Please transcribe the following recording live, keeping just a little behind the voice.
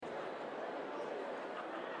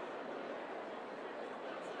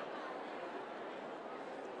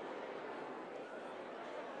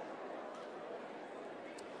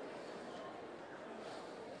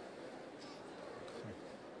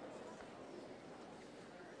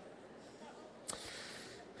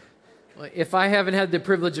If I haven't had the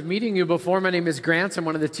privilege of meeting you before, my name is Grant. I'm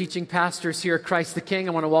one of the teaching pastors here at Christ the King.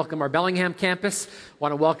 I want to welcome our Bellingham campus. I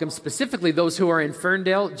want to welcome specifically those who are in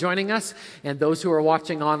Ferndale joining us and those who are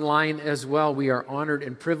watching online as well. We are honored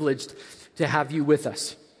and privileged to have you with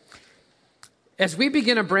us. As we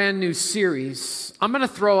begin a brand new series, I'm going to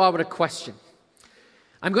throw out a question.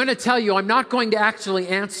 I'm going to tell you, I'm not going to actually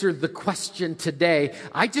answer the question today.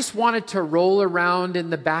 I just want it to roll around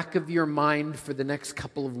in the back of your mind for the next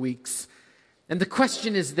couple of weeks. And the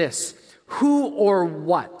question is this: who or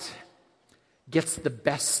what gets the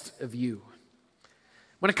best of you?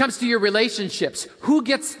 When it comes to your relationships, who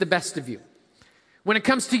gets the best of you? When it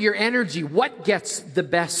comes to your energy, what gets the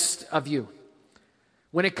best of you?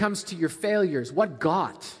 When it comes to your failures, what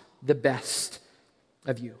got the best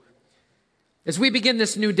of you? As we begin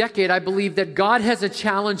this new decade, I believe that God has a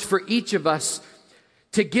challenge for each of us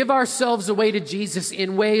to give ourselves away to Jesus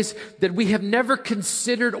in ways that we have never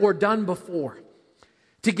considered or done before.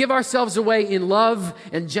 To give ourselves away in love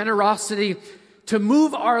and generosity, to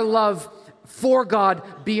move our love for God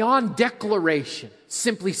beyond declaration,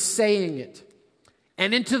 simply saying it,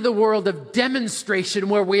 and into the world of demonstration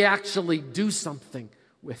where we actually do something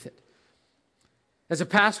with it. As a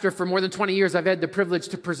pastor for more than 20 years, I've had the privilege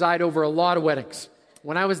to preside over a lot of weddings.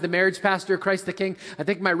 When I was the marriage pastor at Christ the King, I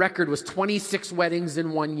think my record was 26 weddings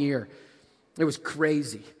in 1 year. It was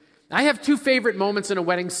crazy. I have two favorite moments in a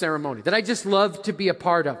wedding ceremony that I just love to be a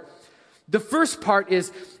part of. The first part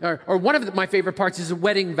is, or one of my favorite parts is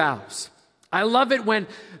wedding vows. I love it when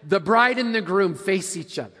the bride and the groom face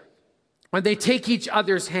each other, when they take each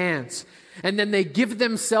other's hands, and then they give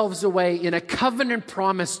themselves away in a covenant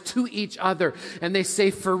promise to each other. And they say,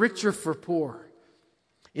 for rich or for poor,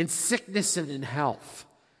 in sickness and in health,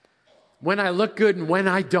 when I look good and when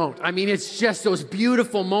I don't. I mean, it's just those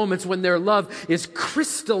beautiful moments when their love is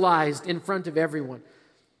crystallized in front of everyone.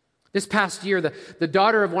 This past year, the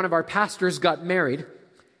daughter of one of our pastors got married.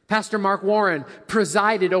 Pastor Mark Warren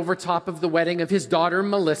presided over top of the wedding of his daughter,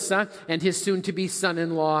 Melissa, and his soon-to-be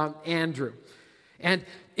son-in-law, Andrew. And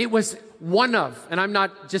it was one of, and I'm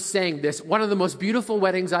not just saying this, one of the most beautiful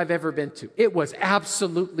weddings I've ever been to. It was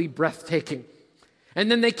absolutely breathtaking.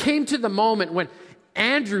 And then they came to the moment when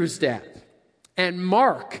Andrew's dad and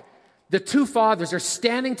Mark, the two fathers, are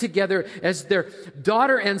standing together as their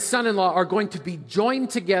daughter and son-in-law are going to be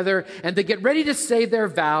joined together, and they get ready to say their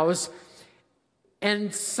vows,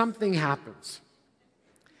 and something happens.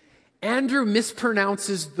 Andrew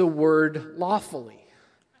mispronounces the word lawfully.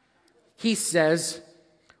 He says,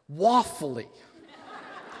 waffly.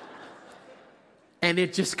 And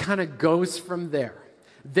it just kind of goes from there.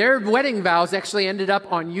 Their wedding vows actually ended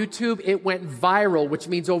up on YouTube. It went viral, which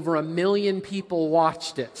means over 1 million people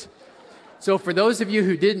watched it. So for those of you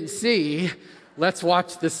who didn't see, let's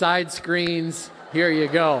watch the side screens. Here you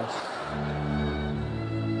go.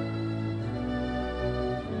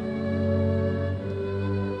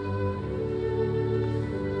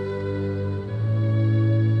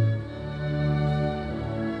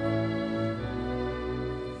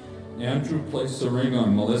 Andrew placed the ring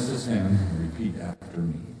on Melissa's hand and repeat after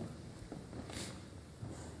me.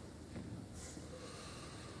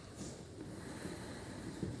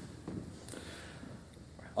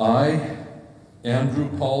 I, Andrew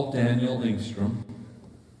Paul Daniel Engstrom.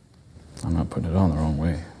 I'm not putting it on the wrong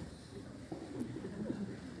way.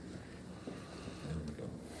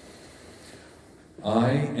 I,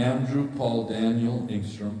 Andrew Paul Daniel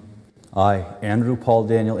Engstrom. I, Andrew Paul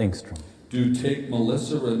Daniel Engstrom. Do take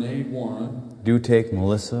Melissa Renee Warren. Do take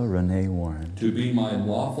Melissa Renee Warren. To be my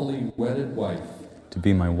lawfully wedded wife. To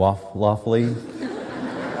be my lawfully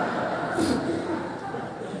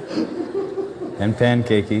and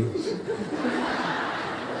pancakey.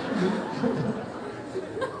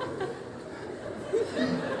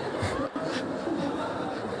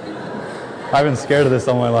 I've been scared of this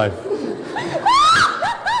all my life.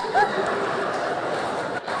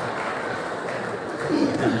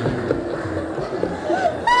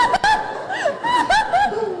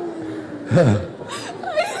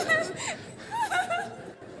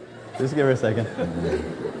 Just give her a second.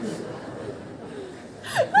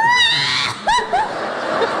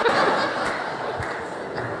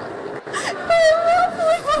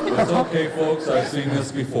 It's okay, folks. I've seen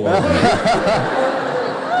this before.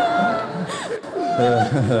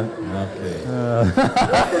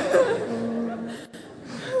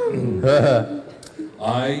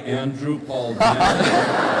 I, Andrew Paul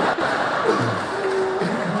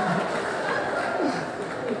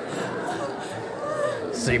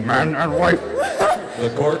See, man and wife.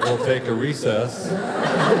 The court will take a recess.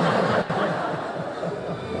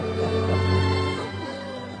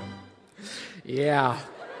 Yeah.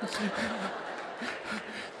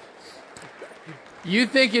 You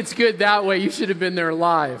think it's good that way, you should have been there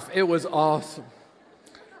live. It was awesome.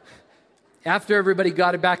 After everybody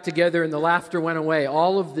got it back together and the laughter went away,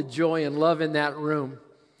 all of the joy and love in that room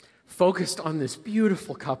focused on this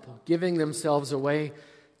beautiful couple giving themselves away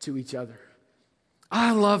to each other.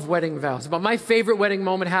 I love wedding vows, but my favorite wedding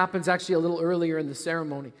moment happens actually a little earlier in the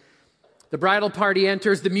ceremony. The bridal party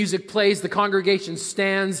enters, the music plays, the congregation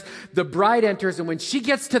stands, the bride enters, and when she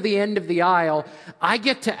gets to the end of the aisle, I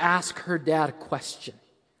get to ask her dad a question.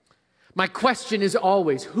 My question is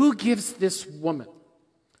always, who gives this woman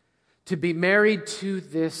to be married to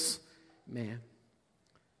this man?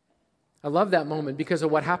 I love that moment because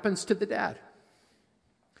of what happens to the dad.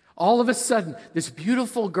 All of a sudden, this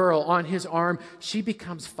beautiful girl on his arm, she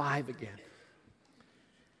becomes 5 again.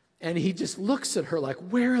 And he just looks at her like,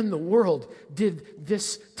 where in the world did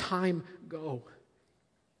this time go?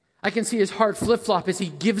 I can see his heart flip-flop as he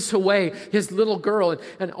gives away his little girl.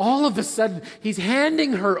 And all of a sudden, he's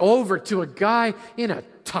handing her over to a guy in a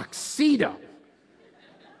tuxedo.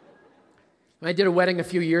 I did a wedding a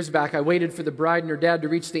few years back. I waited for the bride and her dad to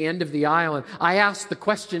reach the end of the aisle. And I asked the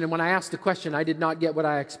question. And when I asked the question, I did not get what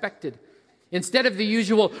I expected. Instead of the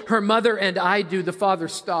usual, her mother and I do, the father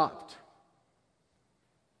stopped.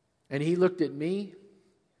 And he looked at me,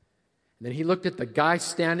 and then he looked at the guy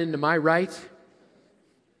standing to my right,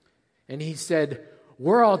 and he said,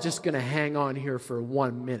 we're all just going to hang on here for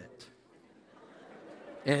 1 minute.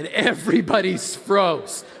 And everybody's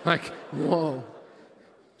froze, like, whoa.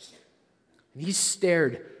 And he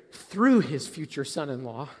stared through his future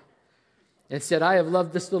son-in-law and said, I have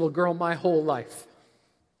loved this little girl my whole life.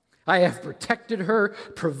 I have protected her,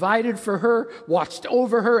 provided for her, watched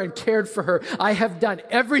over her, and cared for her. I have done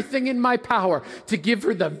everything in my power to give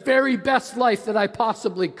her the very best life that I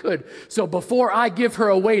possibly could. So before I give her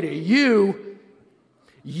away to you,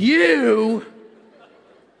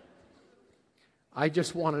 I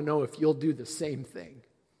just want to know if you'll do the same thing.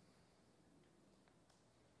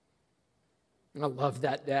 I love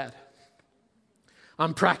that, Dad.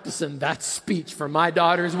 I'm practicing that speech for my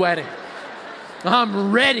daughter's wedding.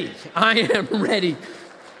 I'm ready. I am ready.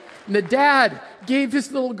 And the dad gave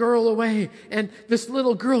his little girl away, and this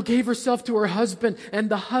little girl gave herself to her husband, and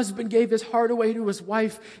the husband gave his heart away to his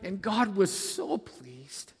wife, and God was so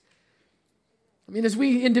pleased. I mean, as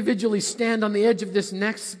we individually stand on the edge of this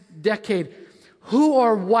next decade, who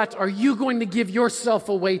or what are you going to give yourself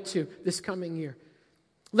away to this coming year?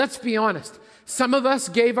 Let's be honest. Some of us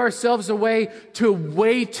gave ourselves away to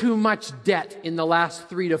way too much debt in the last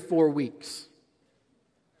 3 to 4 weeks.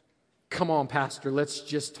 Come on, Pastor, let's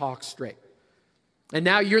just talk straight. And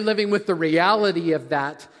now you're living with the reality of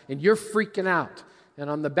that, and you're freaking out. And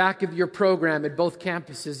on the back of your program at both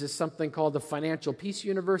campuses is something called the Financial Peace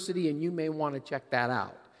University, and you may want to check that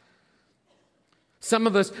out. Some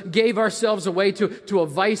of us gave ourselves away to a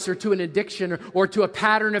vice or to an addiction or to a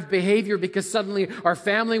pattern of behavior because suddenly our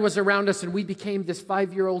family was around us and we became this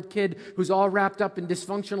 5-year-old kid who's all wrapped up and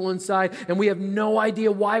dysfunctional inside, and we have no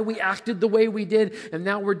idea why we acted the way we did, and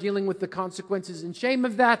now we're dealing with the consequences and shame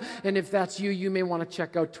of that. And if that's you, you may want to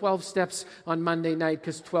check out 12 Steps on Monday night,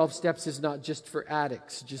 because 12 Steps is not just for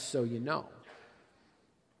addicts, just so you know.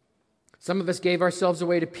 Some of us gave ourselves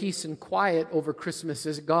away to peace and quiet over Christmas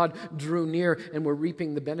as God drew near, and we're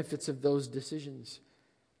reaping the benefits of those decisions.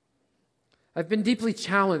 I've been deeply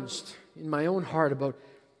challenged in my own heart about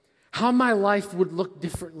how my life would look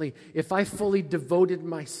differently if I fully devoted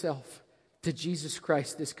myself to Jesus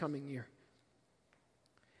Christ this coming year.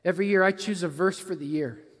 Every year I choose a verse for the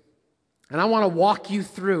year, and I want to walk you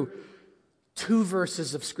through 2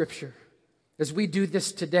 verses of Scripture. As we do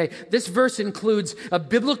this today, this verse includes a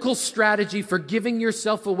biblical strategy for giving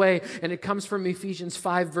yourself away, and it comes from Ephesians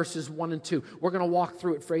 5, verses 1 and 2. We're going to walk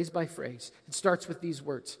through it phrase by phrase. It starts with these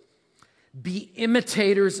words. Be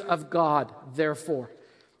imitators of God, therefore,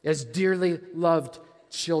 as dearly loved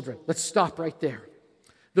children. Let's stop right there.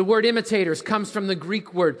 The word imitators comes from the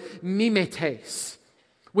Greek word mimetes,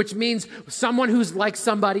 which means someone who's like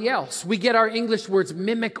somebody else. We get our English words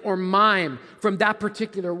mimic or mime from that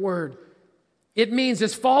particular word. It means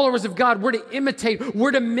as followers of God, we're to imitate,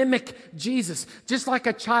 we're to mimic Jesus. Just like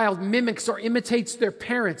a child mimics or imitates their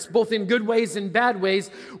parents, both in good ways and bad ways,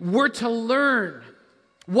 we're to learn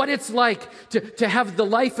what it's like to have the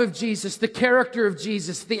life of Jesus, the character of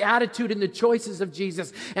Jesus, the attitude and the choices of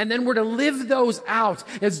Jesus. And then we're to live those out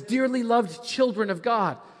as dearly loved children of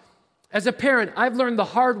God. As a parent, I've learned the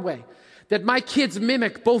hard way that my kids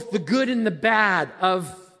mimic both the good and the bad of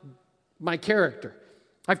my character.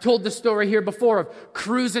 I've told the story here before of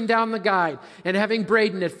cruising down the guide and having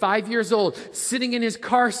Braden at 5 years old sitting in his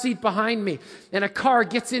car seat behind me, and a car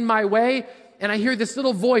gets in my way, and I hear this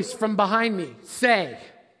little voice from behind me say,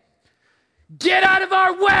 "Get out of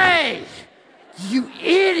our way, you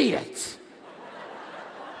idiot!"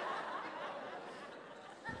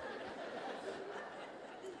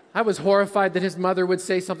 I was horrified that his mother would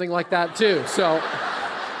say something like that too, so...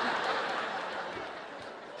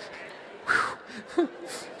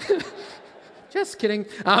 Just kidding.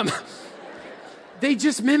 They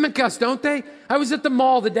just mimic us, don't they? I was at the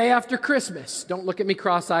mall the day after Christmas. Don't look at me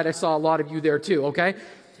cross-eyed. I saw a lot of you there too, okay?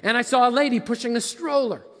 And I saw a lady pushing a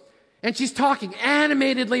stroller. And she's talking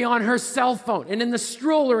animatedly on her cell phone. And in the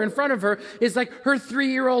stroller in front of her is like her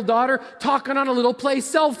 3-year-old daughter talking on a little play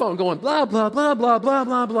cell phone, going blah, blah, blah, blah, blah,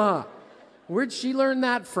 blah, blah. Where'd she learn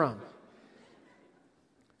that from?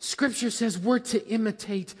 Scripture says we're to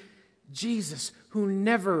imitate Jesus, who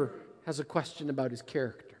never has a question about his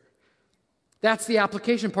character. That's the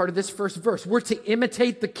application part of this first verse. We're to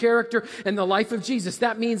imitate the character and the life of Jesus.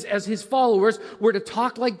 That means as his followers, we're to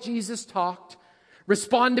talk like Jesus talked,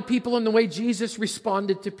 respond to people in the way Jesus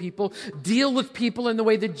responded to people, deal with people in the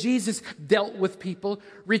way that Jesus dealt with people,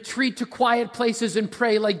 retreat to quiet places and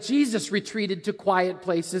pray like Jesus retreated to quiet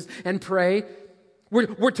places and pray.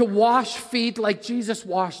 We're to wash feet like Jesus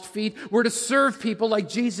washed feet. We're to serve people like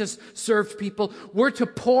Jesus served people. We're to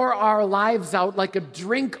pour our lives out like a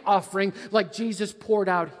drink offering, like Jesus poured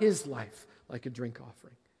out his life like a drink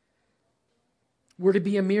offering. We're to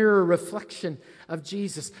be a mirror reflection of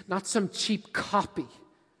Jesus, not some cheap copy,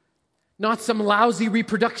 not some lousy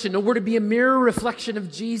reproduction. No, we're to be a mirror reflection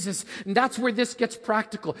of Jesus. And that's where this gets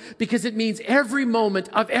practical, because it means every moment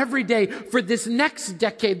of every day for this next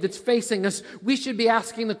decade that's facing us, we should be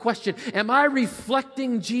asking the question, am I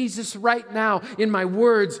reflecting Jesus right now in my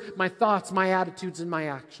words, my thoughts, my attitudes, and my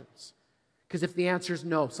actions? Because if the answer is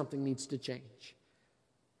no, something needs to change.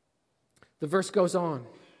 The verse goes on.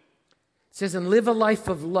 It says, and live a life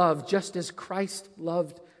of love just as Christ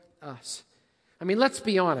loved us. I mean, let's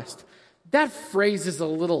be honest. That phrase is a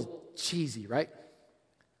little cheesy, right?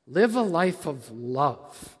 Live a life of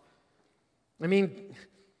love. I mean,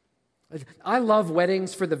 I love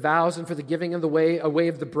weddings for the vows and for the giving of the way away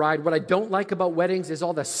of the bride. What I don't like about weddings is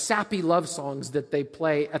all the sappy love songs that they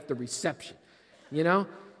play at the reception. You know?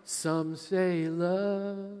 Some say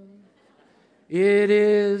love, it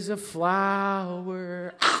is a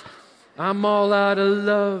flower. I'm all out of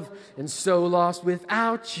love and so lost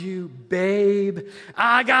without you, babe.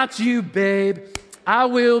 I got you, babe. I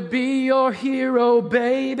will be your hero,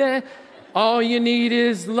 baby. All you need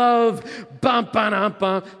is love. Bum, ba-dum,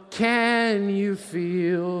 bum. Can you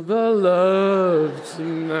feel the love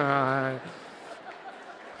tonight?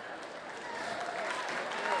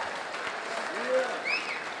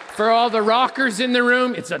 For all the rockers in the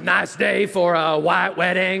room, it's a nice day for a white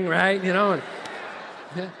wedding, right? You know.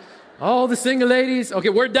 Yeah. All the single ladies, okay,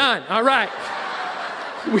 we're done. All right.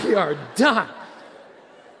 We are done.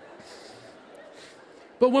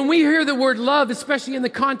 But when we hear the word love, especially in the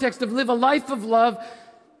context of live a life of love,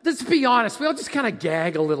 let's be honest, we all just kind of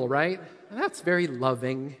gag a little, right? And that's very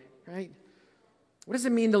loving, right? What does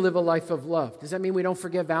it mean to live a life of love? Does that mean we don't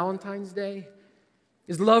forget Valentine's Day?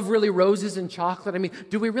 Is love really roses and chocolate? I mean,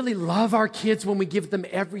 do we really love our kids when we give them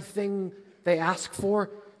everything they ask for?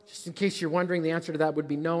 Just in case you're wondering, the answer to that would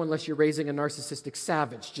be no, unless you're raising a narcissistic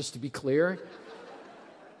savage, just to be clear.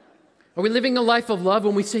 Are we living a life of love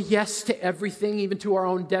when we say yes to everything, even to our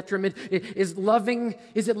own detriment? Is it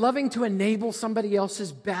loving to enable somebody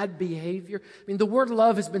else's bad behavior? I mean, the word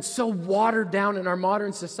love has been so watered down in our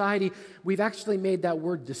modern society, we've actually made that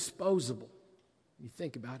word disposable. You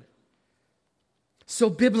think about it. So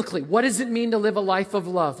biblically, what does it mean to live a life of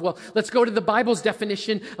love? Well, let's go to the Bible's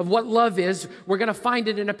definition of what love is. We're going to find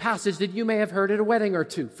it in a passage that you may have heard at a wedding or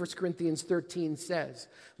two. 1 Corinthians 13 says,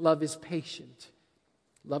 love is patient.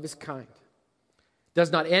 Love is kind. It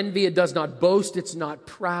does not envy. It does not boast. It's not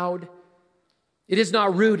proud. It is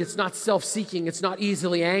not rude. It's not self-seeking. It's not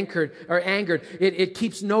easily angered. It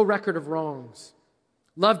keeps no record of wrongs.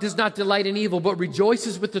 Love does not delight in evil, but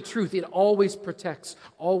rejoices with the truth. It always protects,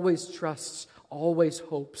 always trusts, always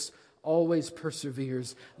hopes, always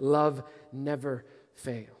perseveres. Love never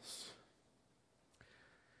fails.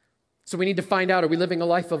 So we need to find out, are we living a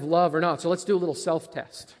life of love or not? So let's do a little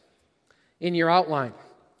self-test. In your outline,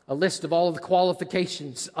 a list of all of the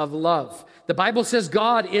qualifications of love. The Bible says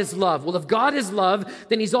God is love. Well, if God is love,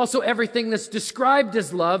 then he's also everything that's described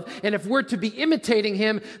as love. And if we're to be imitating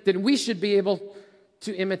him, then we should be able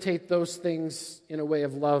to imitate those things in a way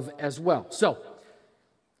of love as well. So,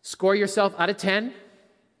 score yourself out of 10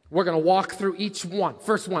 We're going to walk through each one.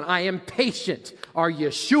 First one, I am patient. Are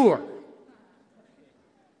you sure?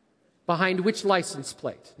 Behind which license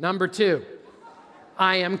plate? Number 2,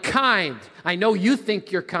 I am kind. I know you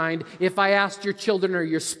think you're kind. If I asked your children or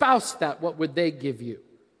your spouse that, what would they give you?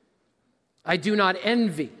 I do not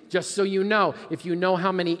envy. Just so you know, if you know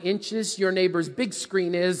how many inches your neighbor's big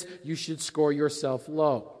screen is, you should score yourself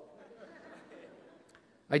low.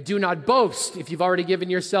 I do not boast. If you've already given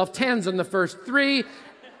yourself 10s on the first 3,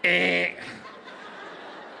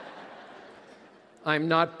 I'm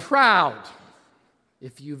not proud.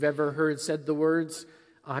 If you've ever said the words,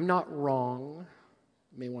 I'm not wrong,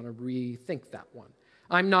 you may want to rethink that one.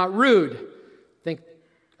 I'm not rude. Think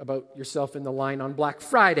about yourself in the line on Black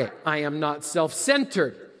Friday. I am not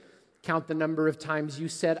self-centered. Count the number of times you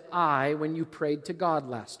said I when you prayed to God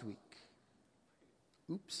last week.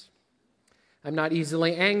 Oops. I'm not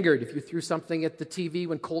easily angered. If you threw something at the TV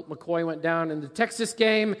when Colt McCoy went down in the Texas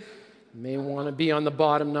game, you may want to be on the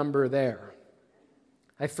bottom number there.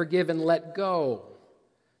 I forgive and let go.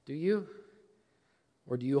 Do you?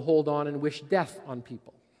 Or do you hold on and wish death on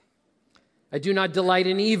people? I do not delight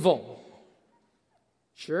in evil.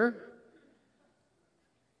 Sure?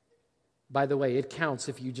 By the way, it counts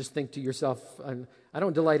if you just think to yourself, I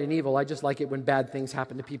don't delight in evil, I just like it when bad things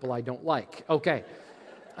happen to people I don't like. Okay.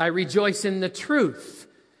 I rejoice in the truth,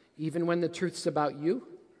 even when the truth's about you.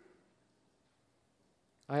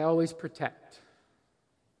 I always protect.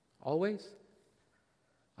 Always.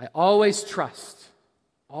 I always trust.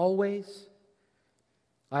 Always.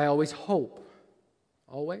 I always hope.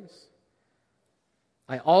 Always.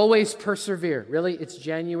 I always persevere. Really, it's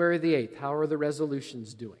January the 8th. How are the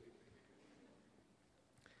resolutions doing?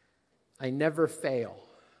 I never fail.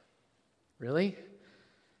 Really?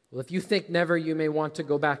 Well, if you think never, you may want to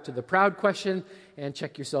go back to the proud question and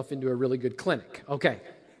check yourself into a really good clinic. Okay.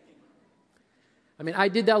 I mean, I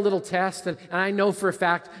did that little test, and I know for a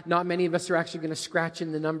fact not many of us are actually going to scratch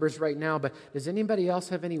in the numbers right now, but does anybody else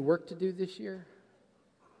have any work to do this year?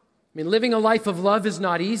 I mean, living a life of love is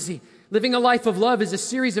not easy. Living a life of love is a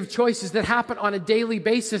series of choices that happen on a daily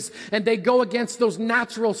basis, and they go against those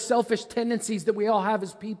natural selfish tendencies that we all have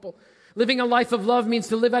as people. Living a life of love means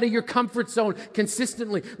to live out of your comfort zone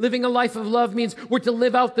consistently. Living a life of love means we're to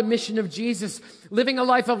live out the mission of Jesus. Living a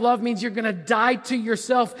life of love means you're going to die to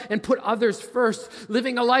yourself and put others first.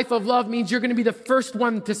 Living a life of love means you're going to be the first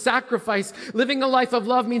one to sacrifice. Living a life of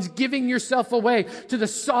love means giving yourself away to the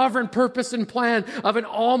sovereign purpose and plan of an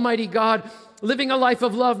almighty God. Living a life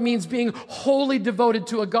of love means being wholly devoted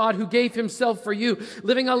to a God who gave himself for you.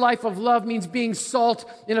 Living a life of love means being salt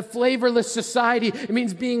in a flavorless society. It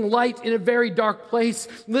means being light in a very dark place.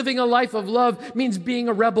 Living a life of love means being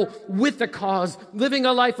a rebel with a cause. Living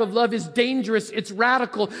a life of love is dangerous. It's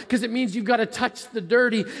radical because it means you've got to touch the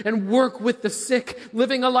dirty and work with the sick.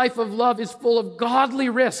 Living a life of love is full of godly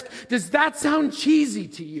risk. Does that sound cheesy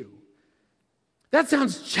to you? That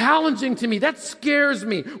sounds challenging to me. That scares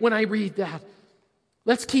me when I read that.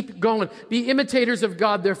 Let's keep going. Be imitators of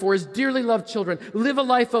God, therefore, as dearly loved children. Live a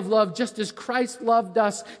life of love just as Christ loved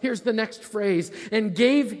us. Here's the next phrase. And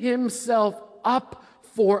gave himself up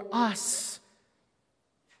for us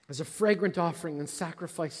as a fragrant offering and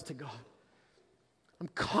sacrifice to God. I'm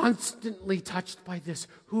constantly touched by this.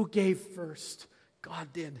 Who gave first?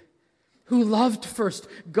 God did. Who loved first?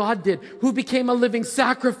 God did. Who became a living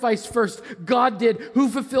sacrifice first? God did. Who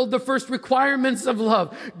fulfilled the first requirements of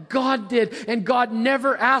love? God did. And God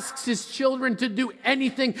never asks his children to do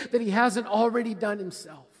anything that he hasn't already done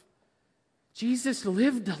himself. Jesus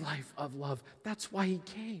lived a life of love. That's why he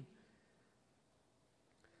came.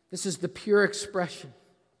 This is the pure expression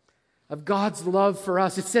of God's love for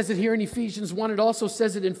us. It says it here in Ephesians 1. It also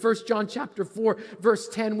says it in 1 John chapter 4, verse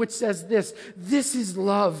 10, which says this. This is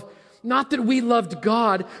love. Not that we loved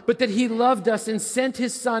God, but that he loved us and sent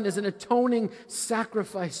his son as an atoning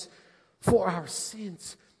sacrifice for our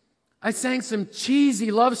sins. I sang some cheesy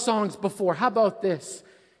love songs before. How about this?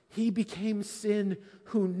 He became sin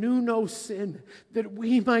who knew no sin, that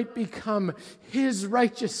we might become his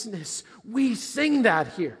righteousness. We sing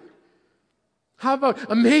that here. How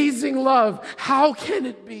about amazing love? How can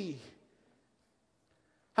it be?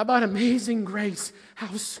 How about amazing grace?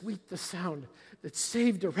 How sweet the sound that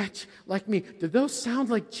saved a wretch like me. Do those sound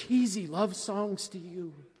like cheesy love songs to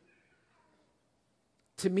you?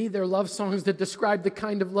 To me, they're love songs that describe the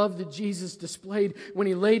kind of love that Jesus displayed when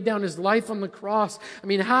he laid down his life on the cross. I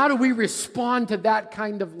mean, how do we respond to that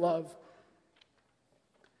kind of love?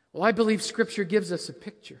 Well, I believe Scripture gives us a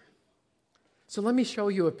picture. So let me show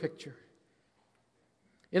you a picture.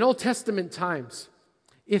 In Old Testament times,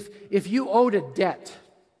 if you owed a debt,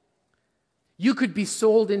 You could be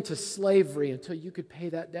sold into slavery until you could pay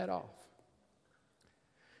that debt off.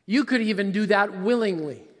 You could even do that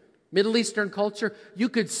willingly. Middle Eastern culture, you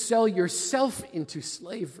could sell yourself into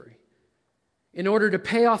slavery in order to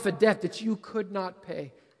pay off a debt that you could not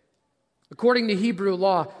pay. According to Hebrew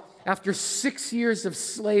law, after 6 years of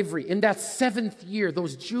slavery, in that 7th year,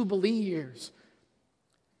 those Jubilee years,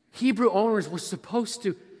 Hebrew owners were supposed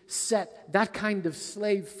to set that kind of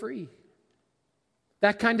slave free.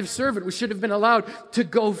 That kind of servant should have been allowed to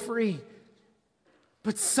go free.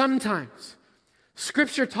 But sometimes,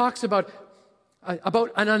 Scripture talks about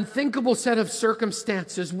an unthinkable set of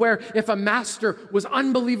circumstances where if a master was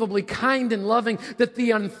unbelievably kind and loving, that the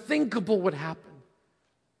unthinkable would happen.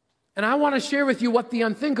 And I want to share with you what the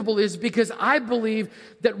unthinkable is, because I believe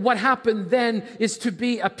that what happened then is to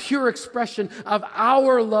be a pure expression of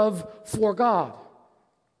our love for God.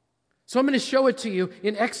 So I'm going to show it to you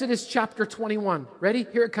in Exodus chapter 21. Ready?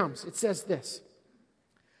 Here it comes. It says this.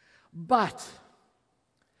 But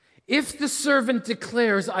if the servant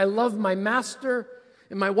declares, I love my master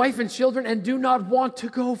and my wife and children and do not want to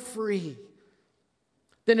go free,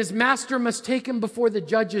 then his master must take him before the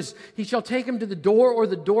judges. He shall take him to the door or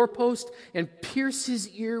the doorpost and pierce his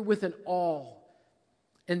ear with an awl.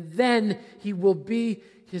 And then he will be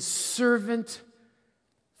his servant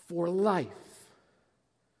for life.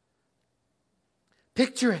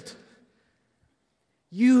 Picture it.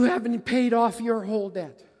 You haven't paid off your whole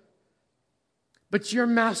debt. But your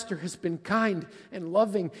master has been kind and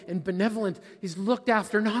loving and benevolent. He's looked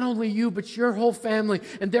after not only you, but your whole family.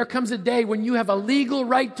 And there comes a day when you have a legal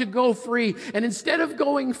right to go free. And instead of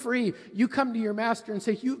going free, you come to your master and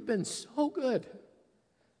say, you've been so good.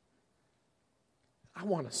 I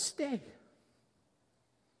want to stay.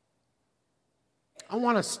 I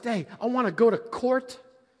want to stay. I want to go to court.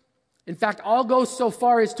 In fact, I'll go so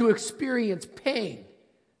far as to experience pain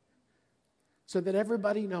so that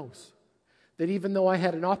everybody knows that even though I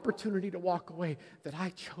had an opportunity to walk away, that I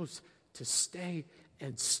chose to stay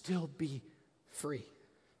and still be free.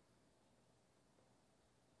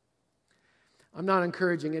 I'm not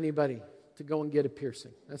encouraging anybody to go and get a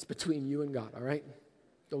piercing. That's between you and God, all right?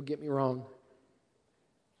 Don't get me wrong.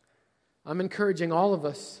 I'm encouraging all of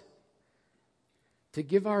us to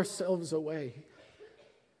give ourselves away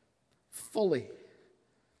fully,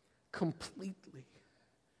 completely,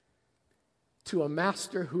 to a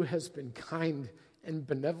master who has been kind and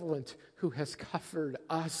benevolent, who has covered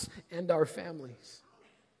us and our families.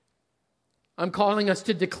 I'm calling us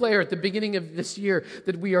to declare at the beginning of this year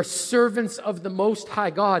that we are servants of the Most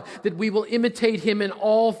High God, that we will imitate Him in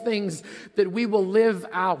all things, that we will live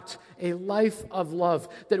out a life of love,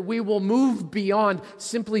 that we will move beyond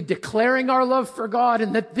simply declaring our love for God,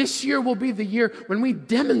 and that this year will be the year when we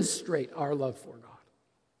demonstrate our love for God.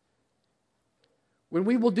 When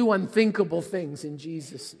we will do unthinkable things in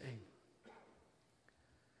Jesus' name.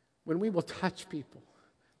 When we will touch people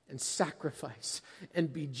and sacrifice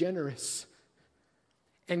and be generous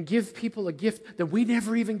and give people a gift that we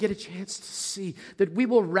never even get a chance to see. That we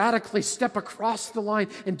will radically step across the line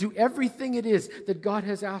and do everything it is that God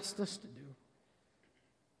has asked us to do.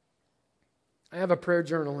 I have a prayer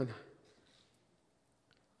journal, and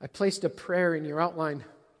I placed a prayer in your outline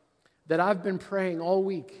that I've been praying all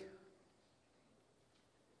week.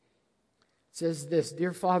 It says this: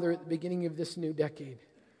 Dear Father, at the beginning of this new decade,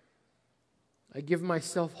 I give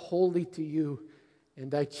myself wholly to you,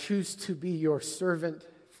 and I choose to be your servant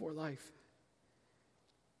for life.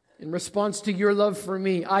 In response to your love for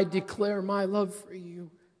me, I declare my love for you.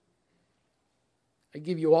 I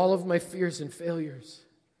give you all of my fears and failures.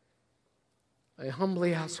 I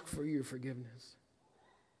humbly ask for your forgiveness.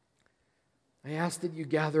 I ask that you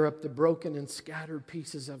gather up the broken and scattered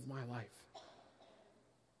pieces of my life.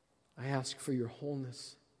 I ask for your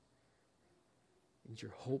wholeness and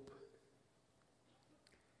your hope.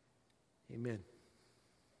 Amen.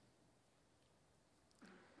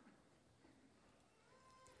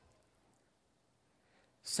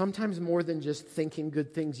 Sometimes more than just thinking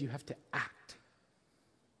good things, you have to act.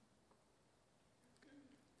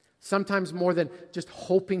 Sometimes more than just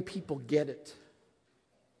hoping people get it.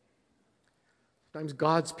 Sometimes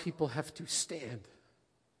God's people have to stand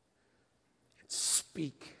and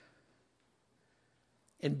speak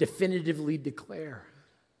and definitively declare,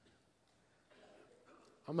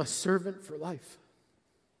 I'm a servant for life.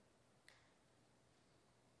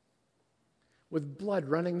 With blood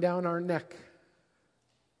running down our neck.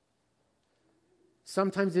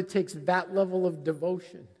 Sometimes it takes that level of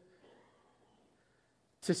devotion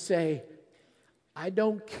to say, I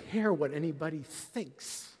don't care what anybody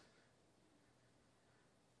thinks.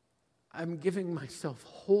 I'm giving myself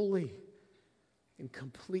wholly and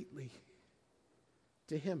completely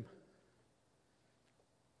to Him.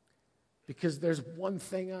 Because there's one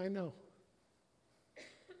thing I know.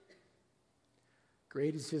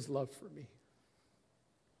 Great is His love for me.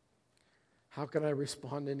 How can I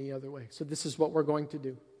respond any other way? So this is what we're going to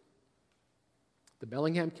do. The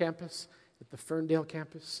Bellingham campus, at the Ferndale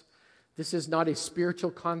campus. This is not a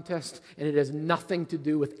spiritual contest, and it has nothing to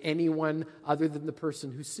do with anyone other than the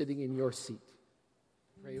person who's sitting in your seat.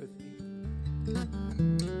 Pray with me.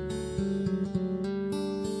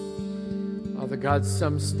 Father God,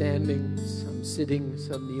 some standing, some sitting,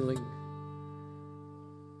 some kneeling,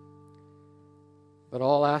 but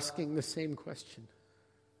all asking the same question.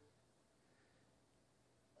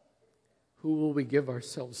 Who will we give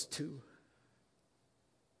ourselves to?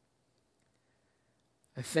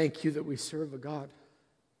 I thank you that we serve a God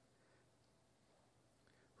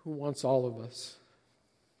who wants all of us.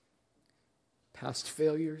 Past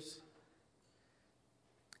failures,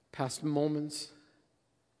 past moments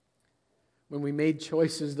when we made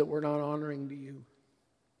choices that were not honoring to you,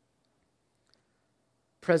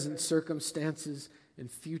 present circumstances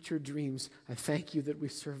and future dreams. I thank you that we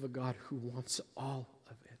serve a God who wants all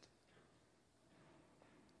of it.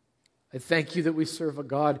 I thank you that we serve a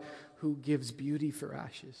God who gives beauty for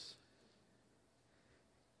ashes.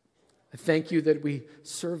 I thank you that we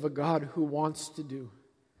serve a God who wants to do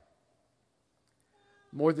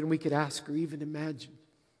more than we could ask or even imagine.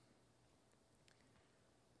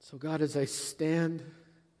 So God, as I stand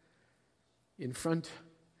in front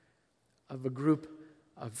of a group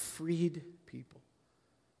of freed people,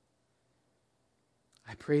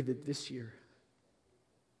 I pray that this year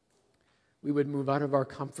we would move out of our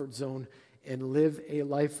comfort zone and live a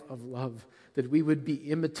life of love, that we would be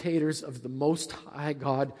imitators of the Most High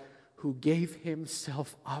God who gave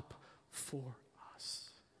Himself up for us.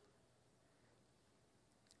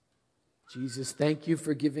 Jesus, thank you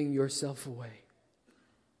for giving yourself away.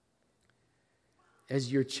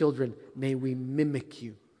 As your children, may we mimic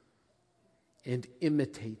you and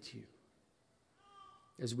imitate you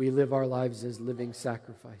as we live our lives as living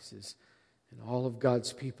sacrifices. And all of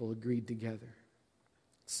God's people agreed together,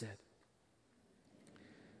 said,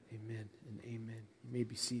 Amen and amen. You may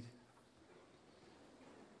be seated.